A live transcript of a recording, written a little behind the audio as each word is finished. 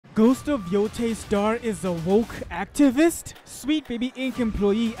Ghost of Yotei star is a woke activist? Sweet Baby Inc.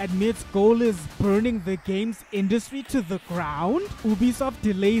 employee admits goal is burning the games industry to the ground? Ubisoft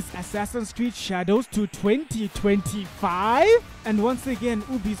delays Assassin's Creed Shadows to 2025? And once again,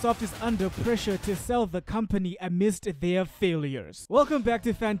 Ubisoft is under pressure to sell the company amidst their failures. Welcome back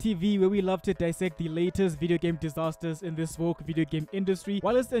to Fan TV, where we love to dissect the latest video game disasters in this woke video game industry,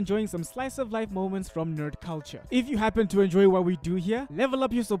 while it's enjoying some slice of life moments from nerd culture. If you happen to enjoy what we do here, level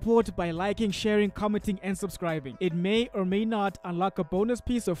up your support by liking, sharing, commenting, and subscribing. It may or may not unlock a bonus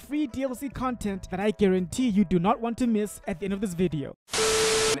piece of free DLC content that I guarantee you do not want to miss at the end of this video.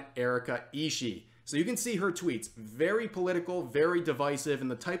 Erika Ishii. So you can see her tweets, very political, very divisive,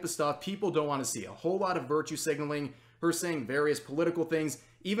 and the type of stuff people don't want to see. A whole lot of virtue signaling, her saying various political things,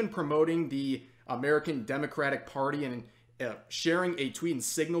 even promoting the American Democratic Party and sharing a tweet and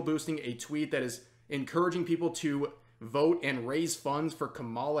signal boosting a tweet that is encouraging people to vote and raise funds for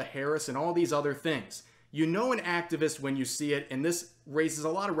Kamala Harris and all these other things. You know an activist when you see it, and this raises a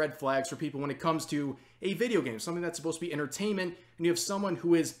lot of red flags for people when it comes to a video game, something that's supposed to be entertainment, and you have someone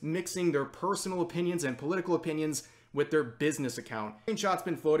who is mixing their personal opinions and political opinions with their business account. Screenshot's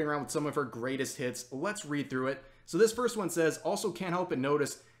been floating around with some of her greatest hits. Let's read through it. So this first one says, also can't help but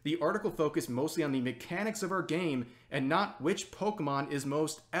notice the article focused mostly on the mechanics of our game and not which Pokemon is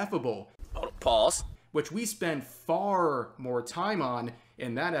most effable. Pause. Which we spend far more time on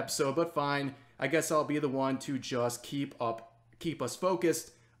in that episode, but fine. I guess I'll be the one to just keep us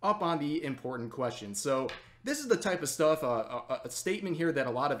focused up on the important questions. So this is the type of stuff, a statement here that a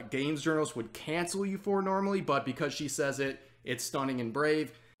lot of games journalists would cancel you for normally, but because she says it, it's stunning and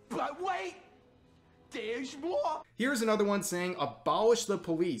brave. But wait, there's more. Here's another one saying, abolish the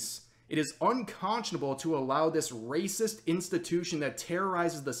police. It is unconscionable to allow this racist institution that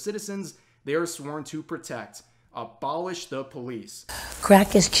terrorizes the citizens they are sworn to protect. Abolish the police.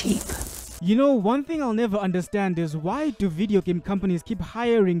 Crack is cheap. You know, one thing I'll never understand is why do video game companies keep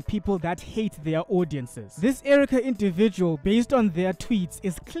hiring people that hate their audiences? This Erika individual, based on their tweets,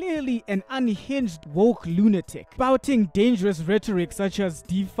 is clearly an unhinged woke lunatic, spouting dangerous rhetoric such as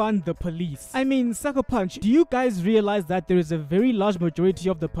defund the police. I mean, Sucker Punch, do you guys realize that there is a very large majority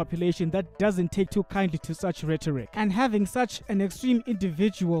of the population that doesn't take too kindly to such rhetoric? And having such an extreme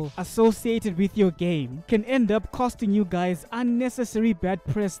individual associated with your game can end up costing you guys unnecessary bad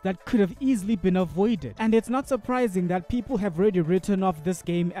press that could have easily been avoided. And it's not surprising that people have already written off this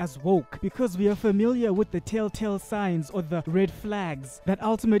game as woke, because we are familiar with the telltale signs or the red flags that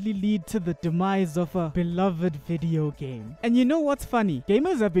ultimately lead to the demise of a beloved video game. And you know what's funny?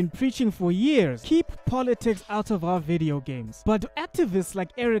 Gamers have been preaching for years, keep politics out of our video games. But activists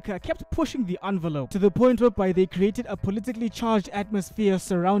like Erika kept pushing the envelope to the point whereby they created a politically charged atmosphere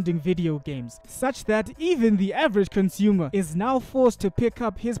surrounding video games, such that even the average consumer is now forced to pick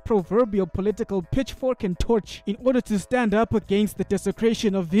up his proverbial political pitchfork and torch in order to stand up against the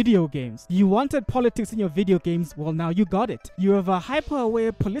desecration of video games. You wanted politics in your video games, well, now you got it. You have a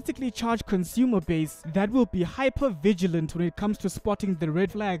hyper-aware, politically charged consumer base that will be hyper-vigilant when it comes to spotting the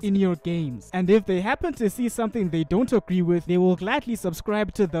red flags in your games. And if they happen to see something they don't agree with, they will gladly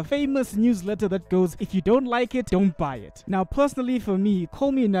subscribe to the famous newsletter that goes, if you don't like it, don't buy it. Now, personally for me,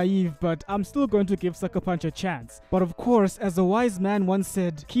 call me naive, but I'm still going to give Sucker Punch a chance. But of course, as a wise man once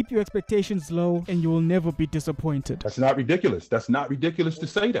said, keep your expectations low and you will never be disappointed. That's not ridiculous. That's not ridiculous to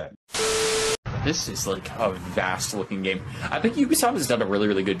say that. This is like a vast looking game. I think Ubisoft has done a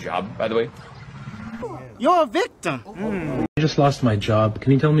really good job, by the way. You're a victim. I just lost my job.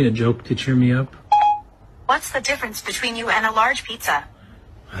 Can you tell me a joke to cheer me up? What's the difference between you and a large pizza?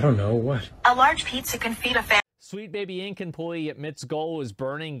 I don't know. What? A large pizza can feed a family. Sweet Baby Inc. employee admits goal is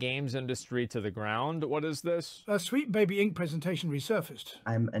burning games industry to the ground. What is this? A Sweet Baby Inc. presentation resurfaced.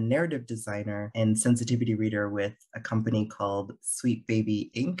 I'm a narrative designer and sensitivity reader with a company called Sweet Baby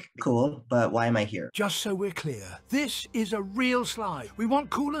Inc. Cool, but why am I here? Just so we're clear, this is a real slide. We want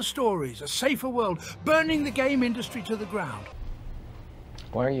cooler stories, a safer world, burning the game industry to the ground.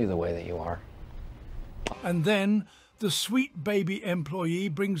 Why are you the way that you are? And then the Sweet Baby employee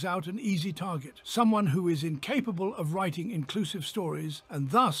brings out an easy target, someone who is incapable of writing inclusive stories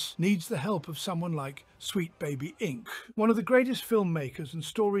and thus needs the help of someone like Sweet Baby Inc., one of the greatest filmmakers and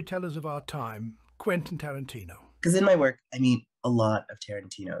storytellers of our time, Quentin Tarantino. Because in my work, I meet a lot of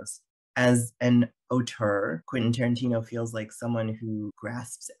Tarantinos. As an auteur, Quentin Tarantino feels like someone who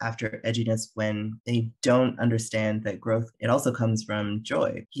grasps after edginess when they don't understand that growth, it also comes from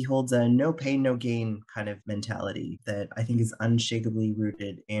joy. He holds a no pain, no gain kind of mentality that I think is unshakably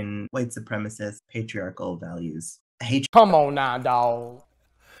rooted in white supremacist patriarchal values. Come on now, dog.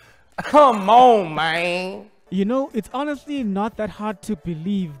 Come on, man. You know, it's honestly not that hard to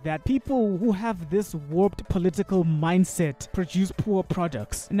believe that people who have this warped political mindset produce poor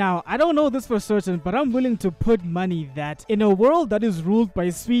products. Now, I don't know this for certain, but I'm willing to put money that in a world that is ruled by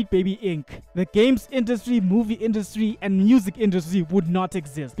Sweet Baby Inc., the games industry, movie industry, and music industry would not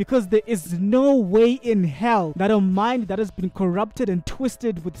exist, because there is no way in hell that a mind that has been corrupted and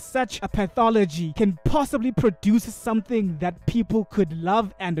twisted with such a pathology can possibly produce something that people could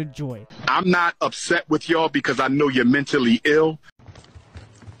love and enjoy. I'm not upset with y'all because I know you're mentally ill.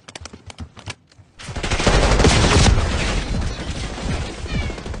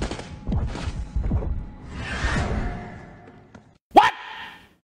 What?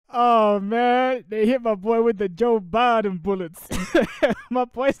 Oh man, they hit my boy with the Joe Biden bullets. My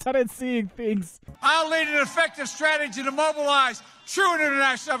boy started seeing things. I'll lead an effective strategy to mobilize true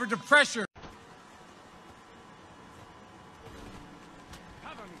international effort to pressure.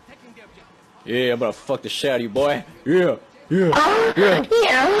 Yeah, I'm gonna fuck the shit out of you, boy. Yeah.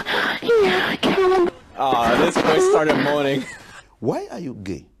 Ah, this boy started moaning. Why are you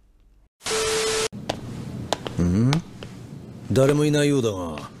gay? 誰もいないようだ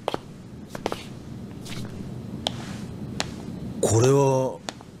が。これは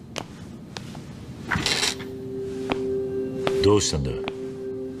どうしたんだ?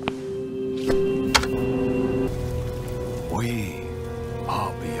 We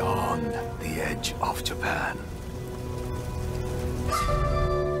are beyond the edge of Japan.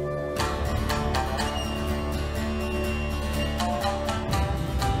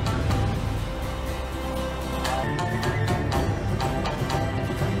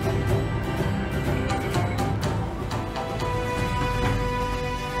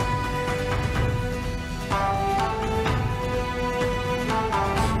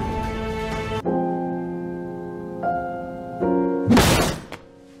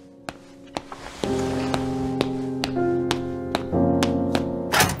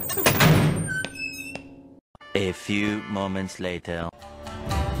 A few moments later.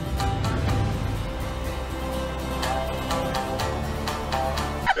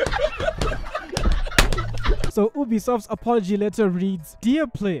 So Ubisoft's apology letter reads, "Dear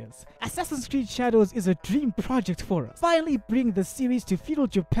players, Assassin's Creed Shadows is a dream project for us. Finally bring the series to feudal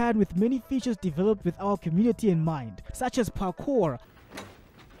Japan with many features developed with our community in mind, such as parkour,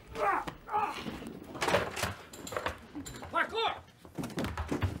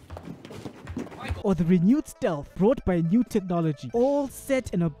 or the renewed stealth brought by new technology, all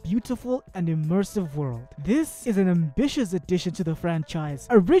set in a beautiful and immersive world. This is an ambitious addition to the franchise,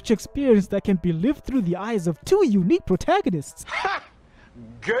 a rich experience that can be lived through the eyes of two unique protagonists."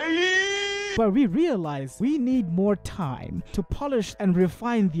 But we realize we need more time to polish and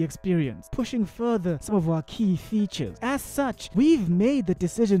refine the experience, pushing further some of our key features. As such, we've made the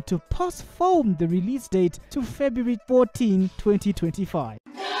decision to postpone the release date to February 14, 2025.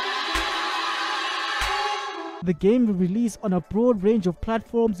 The game will release on a broad range of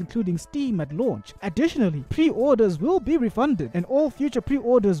platforms including Steam at launch. Additionally, pre-orders will be refunded and all future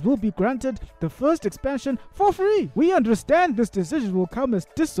pre-orders will be granted the first expansion for free. We understand this decision will come as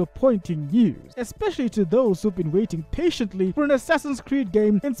disappointing news, especially to those who've been waiting patiently for an Assassin's Creed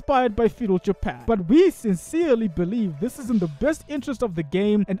game inspired by feudal Japan. But we sincerely believe this is in the best interest of the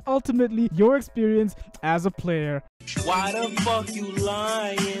game and ultimately your experience as a player. Why the fuck you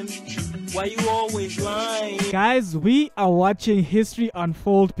lying? Why you always lying? Guys, we are watching history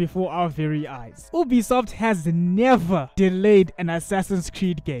unfold before our very eyes. Ubisoft has never delayed an Assassin's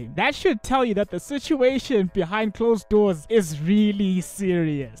Creed game. That should tell you that the situation behind closed doors is really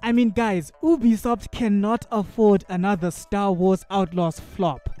serious. I mean guys, Ubisoft cannot afford another Star Wars Outlaws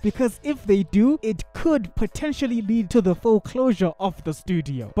flop, because if they do, it could potentially lead to the full closure of the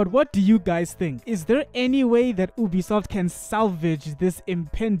studio. But what do you guys think? Is there any way that Ubisoft can salvage this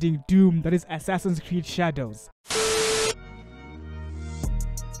impending doom that is Assassin's Creed Shadows?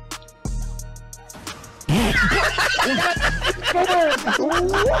 I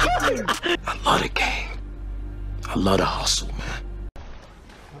love the game. I love the hustle, man.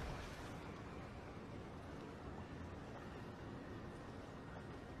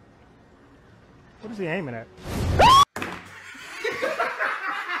 What is he aiming at?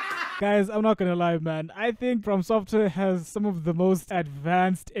 Guys, I'm not gonna lie, man. I think From Software has some of the most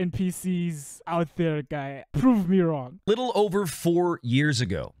advanced NPCs out there, guy. Prove me wrong. Little over 4 years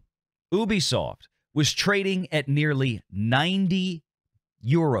ago, Ubisoft was trading at nearly 90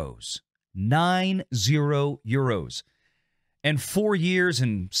 euros. 90 euros. And 4 years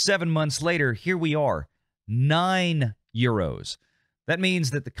and 7 months later, here we are, 9 euros. That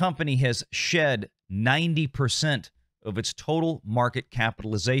means that the company has shed 90% of its total market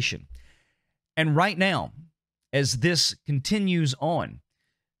capitalization. And right now, as this continues on.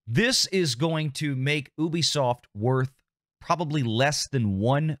 This is going to make Ubisoft worth probably less than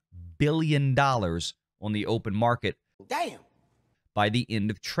 $1 billion on the open market. Damn. By the end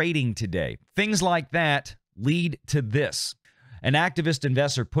of trading today. Things like that lead to this. An activist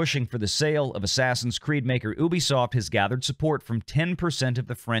investor pushing for the sale of Assassin's Creed maker Ubisoft has gathered support from 10% of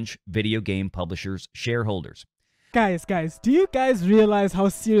the French video game publisher's shareholders. Guys, do you guys realize how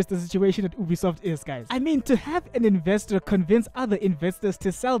serious the situation at Ubisoft is, guys? I mean, to have an investor convince other investors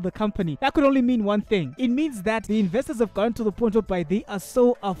to sell the company, that could only mean one thing. It means that the investors have gotten to the point whereby they are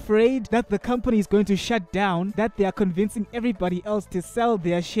so afraid that the company is going to shut down that they are convincing everybody else to sell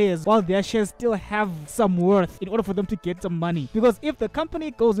their shares while their shares still have some worth in order for them to get some money. Because if the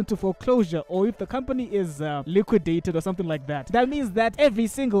company goes into foreclosure or if the company is liquidated or something like that, that means that every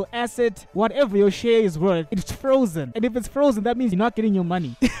single asset, whatever your share is worth, it's frozen. And if it's frozen, that means you're not getting your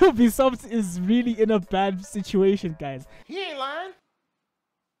money. Ubisoft is really in a bad situation, guys. He ain't lying.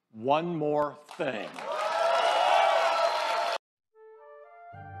 One more thing.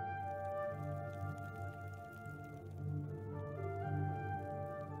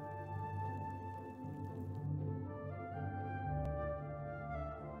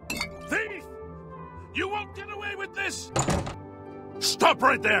 Thief! You won't get away with this! Stop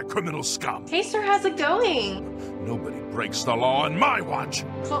right there, criminal scum! Hey, sir, how's it going? Nobody breaks the law on my watch.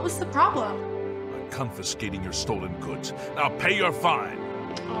 What was the problem? I'm confiscating your stolen goods. Now pay your fine.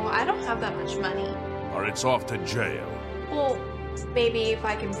 Oh, I don't have that much money. Or it's off to jail. Well, maybe if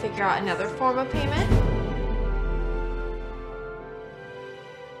I can figure out another form of payment?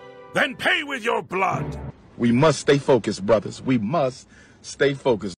 Then pay with your blood! We must stay focused, brothers. We must stay focused.